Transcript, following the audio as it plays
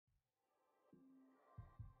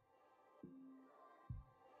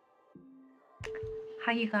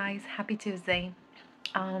Hi you guys, happy Tuesday.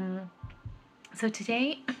 So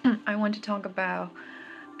today I want to talk about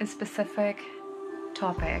a specific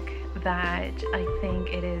topic that I think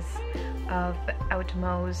it is of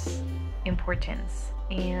utmost importance,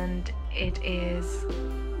 and it is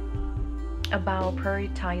about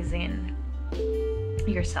prioritizing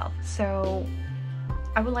yourself. So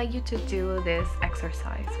I would like you to do this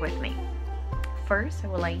exercise with me. First, I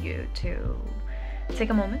would like you to take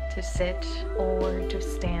a moment to sit or to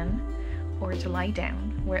stand or to lie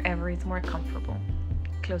down wherever is more comfortable.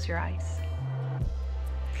 Close your eyes.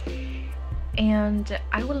 And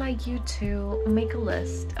I would like you to make a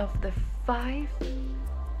list of the 5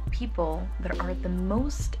 people that are the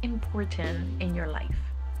most important in your life.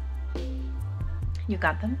 You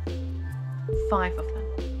got them? 5 of them.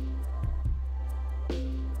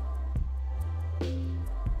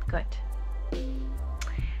 Good.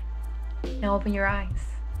 Now open your eyes.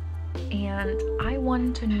 And I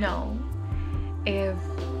want to know if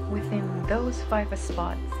within those 5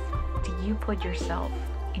 spots, do you put yourself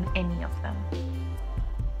in any of them?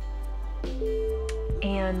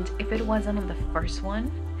 And if it wasn't on the first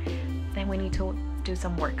one, then we need to do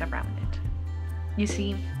some work around it. You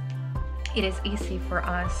see, it is easy for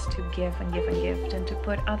us to give and give and give and to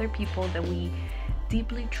put other people that we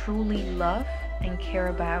deeply, truly love and care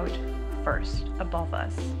about first, above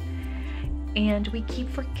us. And we keep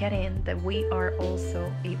forgetting that we are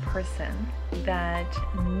also a person that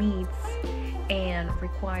needs and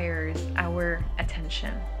requires our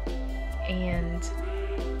attention. And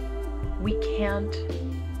we can't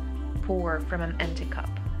pour from an empty cup.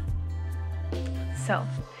 So,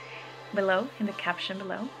 below, in the caption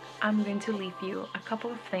below, I'm going to leave you a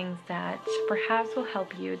couple of things that perhaps will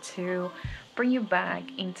help you to bring you back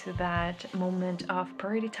into that moment of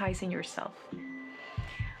prioritizing yourself.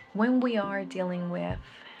 When we are dealing with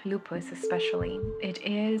lupus especially, it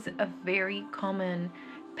is a very common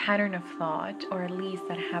pattern of thought, or at least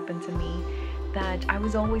that happened to me, that I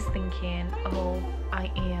was always thinking, oh,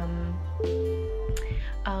 I am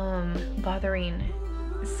bothering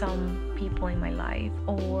some people in my life,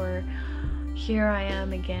 or here I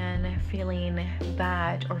am again feeling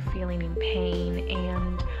bad or feeling in pain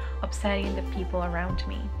and upsetting the people around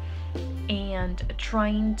me, and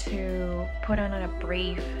trying to put on a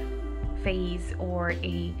brave face or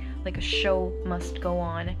a show must go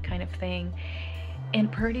on kind of thing,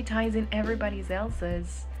 and prioritizing everybody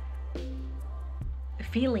else's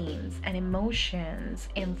feelings and emotions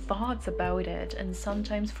and thoughts about it, and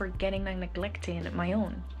sometimes forgetting and neglecting my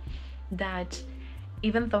own, that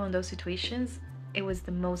even though in those situations it was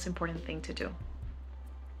the most important thing to do.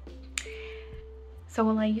 So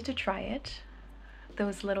I'll allow you to try it,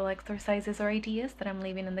 those little exercises or ideas that I'm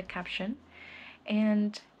leaving in the caption,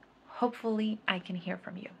 and hopefully I can hear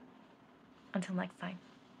from you. Until next time.